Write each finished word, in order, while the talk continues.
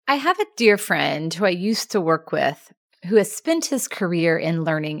I have a dear friend who I used to work with who has spent his career in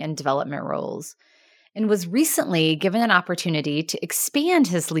learning and development roles and was recently given an opportunity to expand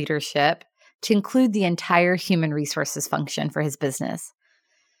his leadership to include the entire human resources function for his business.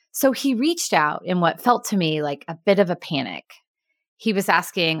 So he reached out in what felt to me like a bit of a panic. He was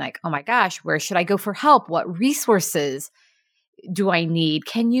asking like, oh my gosh, where should I go for help? What resources do I need?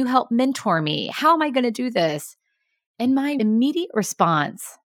 Can you help mentor me? How am I going to do this? And my immediate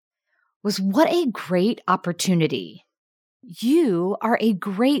response was, what a great opportunity. You are a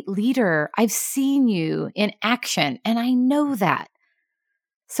great leader. I've seen you in action, and I know that.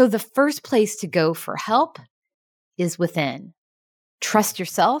 So the first place to go for help is within. Trust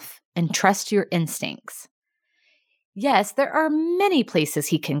yourself and trust your instincts. Yes, there are many places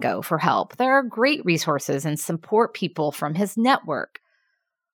he can go for help. There are great resources and support people from his network.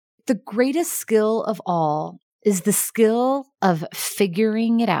 The greatest skill of all is the skill of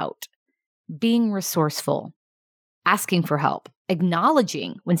figuring it out, being resourceful, asking for help,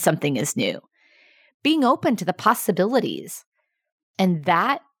 acknowledging when something is new, being open to the possibilities. And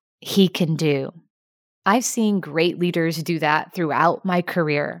that he can do. I've seen great leaders do that throughout my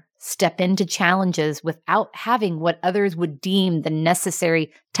career, step into challenges without having what others would deem the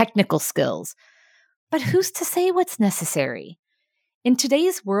necessary technical skills. But who's to say what's necessary? In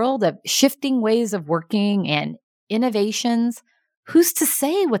today's world of shifting ways of working and innovations, who's to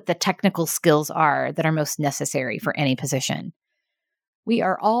say what the technical skills are that are most necessary for any position? We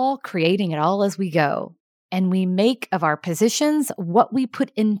are all creating it all as we go, and we make of our positions what we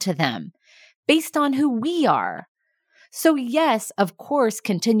put into them based on who we are. So yes, of course,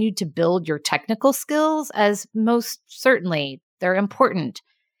 continue to build your technical skills, as most certainly they're important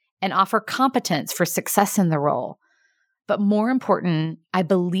and offer competence for success in the role. But more important, I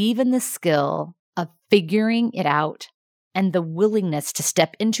believe in the skill of figuring it out and the willingness to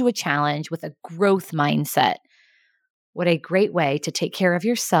step into a challenge with a growth mindset. What a great way to take care of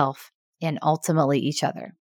yourself and ultimately each other.